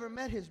He's never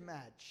met His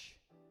match.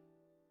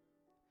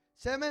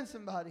 Say amen,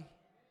 somebody.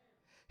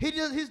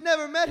 He's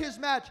never met his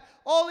match.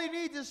 All he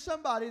needs is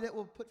somebody that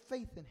will put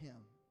faith in him,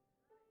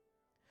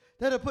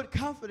 that will put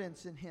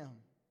confidence in him.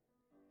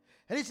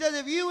 And he says,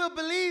 if you will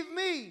believe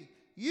me,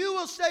 you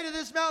will say to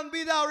this mountain,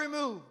 be thou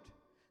removed.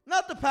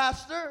 Not the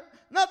pastor,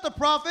 not the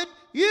prophet,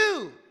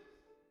 you.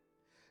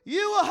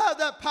 You will have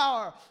that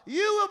power.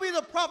 You will be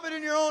the prophet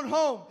in your own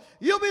home.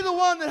 You'll be the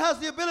one that has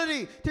the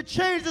ability to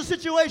change the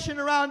situation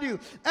around you.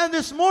 And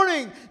this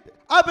morning,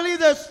 I believe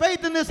there's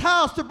faith in this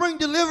house to bring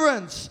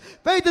deliverance.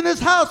 Faith in this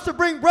house to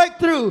bring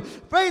breakthrough.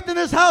 Faith in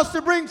this house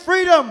to bring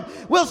freedom.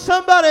 Will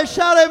somebody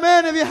shout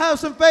amen if you have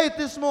some faith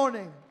this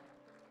morning?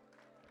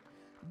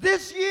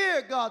 This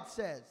year, God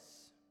says,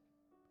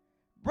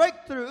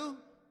 breakthrough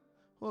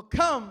will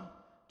come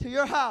to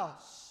your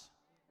house.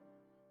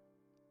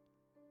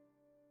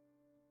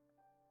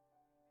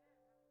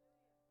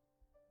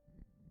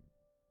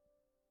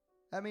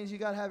 That means you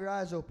got to have your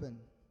eyes open.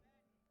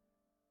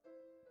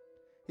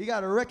 You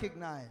got to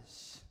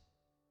recognize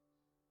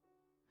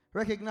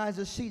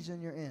the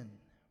season you're in.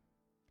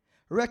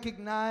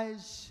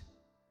 Recognize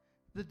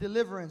the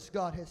deliverance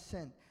God has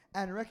sent.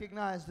 And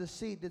recognize the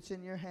seed that's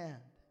in your hand.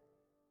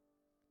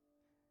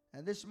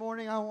 And this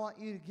morning I want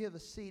you to give a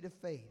seed of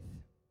faith.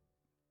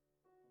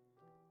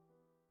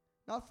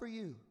 Not for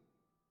you.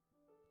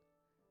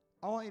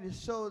 I want you to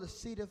sow the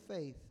seed of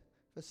faith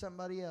for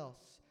somebody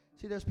else.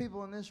 See, there's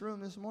people in this room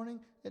this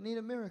morning that need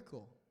a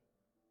miracle.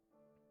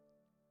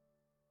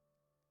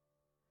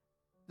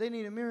 They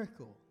need a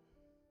miracle.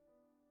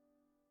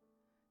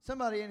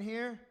 Somebody in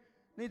here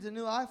needs a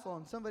new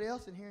iPhone. Somebody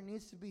else in here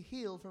needs to be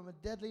healed from a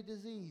deadly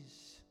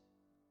disease.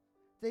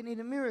 They need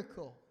a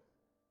miracle.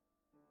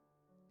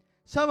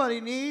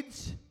 Somebody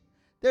needs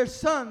their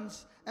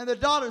sons and their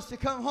daughters to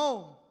come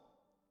home.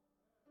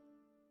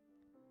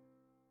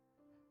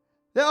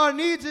 There are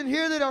needs in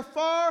here that are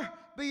far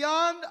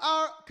beyond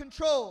our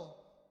control.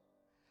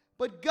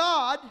 But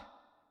God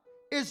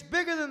is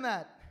bigger than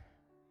that.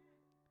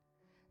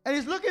 And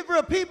He's looking for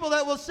a people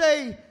that will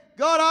say,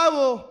 God, I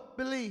will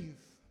believe.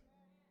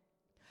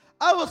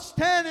 I will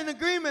stand in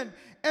agreement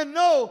and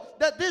know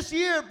that this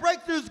year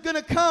breakthrough is going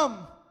to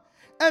come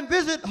and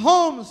visit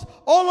homes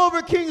all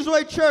over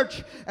Kingsway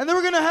Church. And then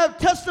we're going to have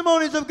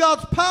testimonies of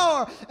God's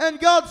power and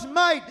God's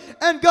might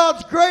and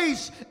God's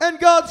grace and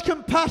God's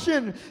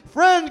compassion.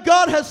 Friend,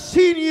 God has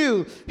seen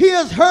you. He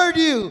has heard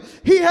you.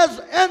 He has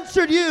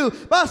answered you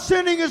by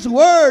sending His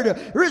word.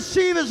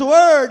 Receive His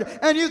word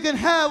and you can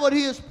have what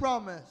He has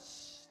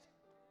promised.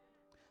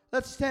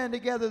 Let's stand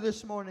together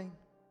this morning.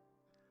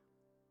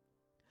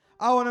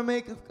 I want to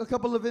make a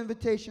couple of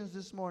invitations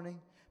this morning.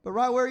 But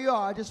right where you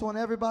are, I just want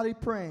everybody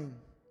praying.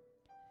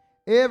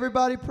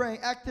 Everybody praying.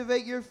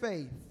 Activate your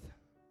faith.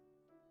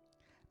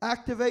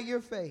 Activate your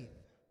faith.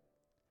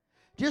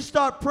 Just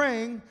start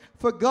praying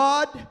for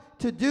God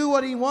to do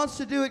what He wants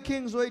to do at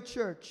Kingsway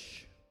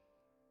Church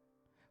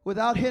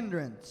without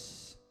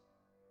hindrance.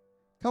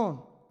 Come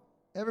on.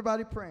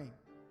 Everybody praying.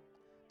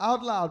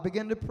 Out loud,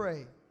 begin to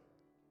pray.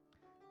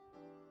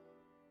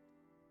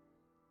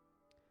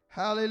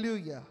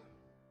 Hallelujah.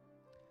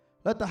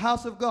 Let the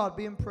house of God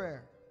be in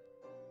prayer.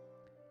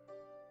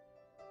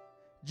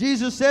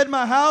 Jesus said,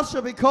 my house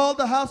shall be called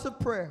the house of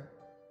prayer.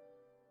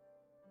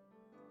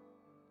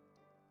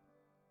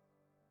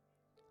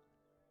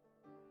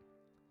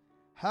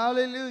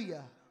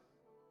 Hallelujah.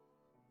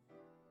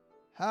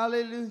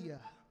 Hallelujah.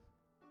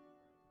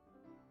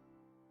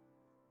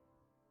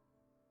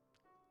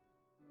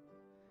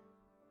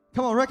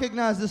 Come on,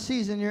 recognize the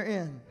season you're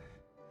in.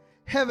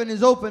 Heaven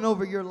is open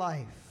over your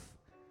life.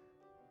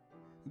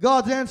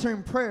 God's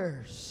answering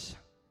prayers.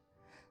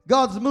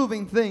 God's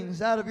moving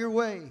things out of your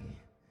way.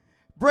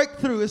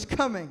 Breakthrough is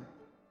coming.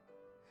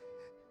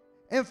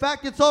 In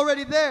fact, it's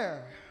already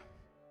there.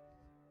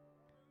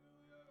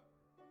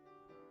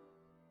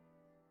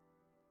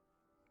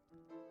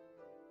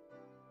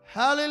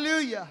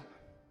 Hallelujah.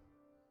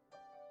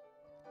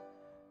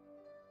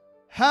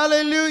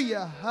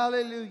 Hallelujah.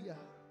 Hallelujah.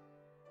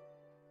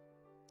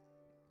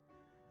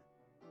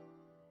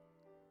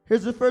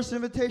 Here's the first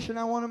invitation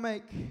I want to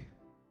make.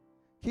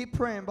 Keep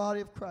praying,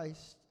 body of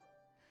Christ.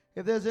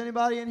 If there's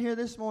anybody in here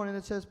this morning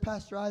that says,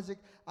 Pastor Isaac,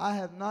 I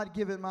have not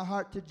given my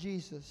heart to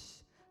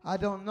Jesus. I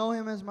don't know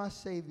Him as my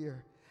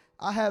Savior.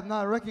 I have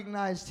not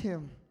recognized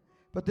Him.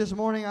 But this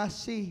morning I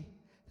see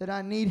that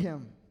I need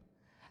Him.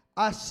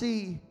 I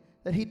see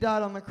that He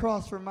died on the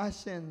cross for my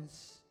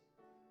sins.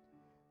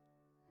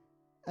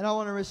 And I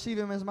want to receive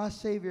Him as my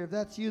Savior. If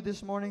that's you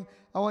this morning,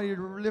 I want you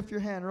to lift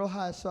your hand real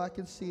high so I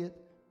can see it.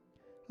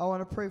 I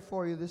want to pray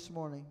for you this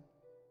morning.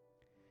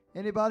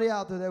 Anybody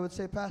out there that would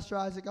say, Pastor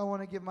Isaac, I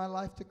want to give my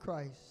life to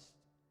Christ.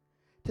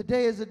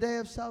 Today is a day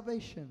of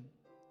salvation.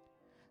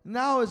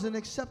 Now is an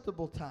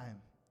acceptable time.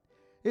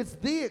 It's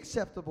the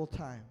acceptable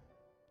time.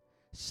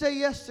 Say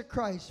yes to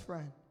Christ,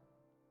 friend.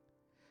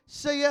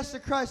 Say yes to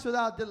Christ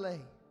without delay.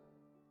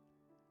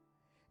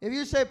 If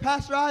you say,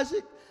 Pastor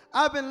Isaac,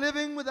 I've been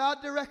living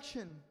without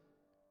direction.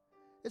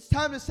 It's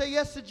time to say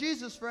yes to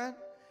Jesus, friend.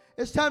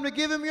 It's time to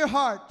give Him your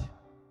heart.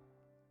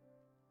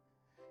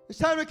 It's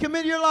time to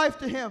commit your life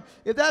to Him.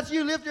 If that's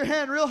you, lift your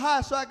hand real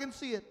high so I can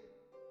see it.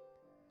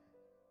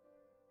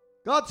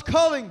 God's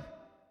calling.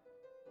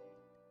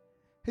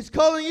 He's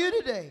calling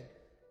you today.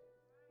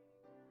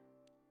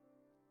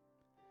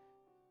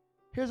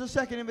 Here's a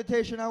second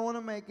invitation I want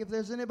to make. If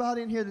there's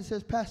anybody in here that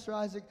says, Pastor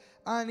Isaac,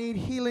 I need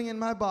healing in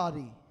my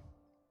body.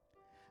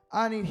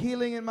 I need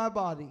healing in my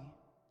body.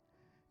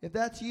 If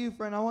that's you,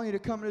 friend, I want you to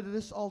come to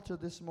this altar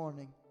this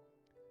morning.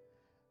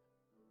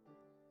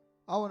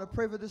 I want to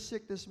pray for the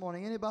sick this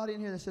morning. Anybody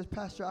in here that says,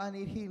 Pastor, I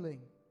need healing.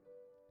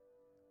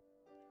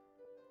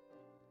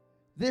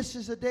 This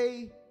is a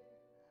day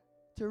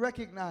to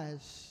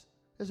recognize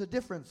there's a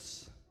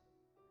difference.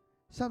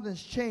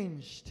 Something's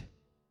changed.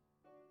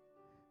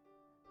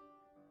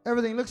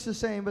 Everything looks the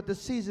same, but the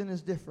season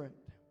is different.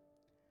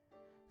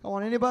 Come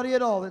on, anybody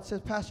at all that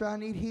says, Pastor, I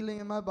need healing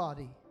in my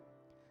body,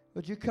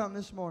 would you come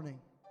this morning?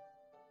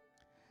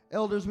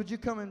 Elders, would you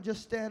come and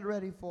just stand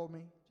ready for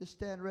me? Just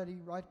stand ready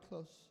right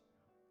close.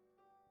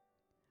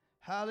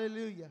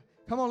 Hallelujah.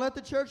 Come on, let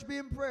the church be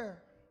in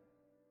prayer.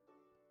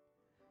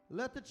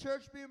 Let the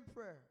church be in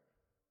prayer.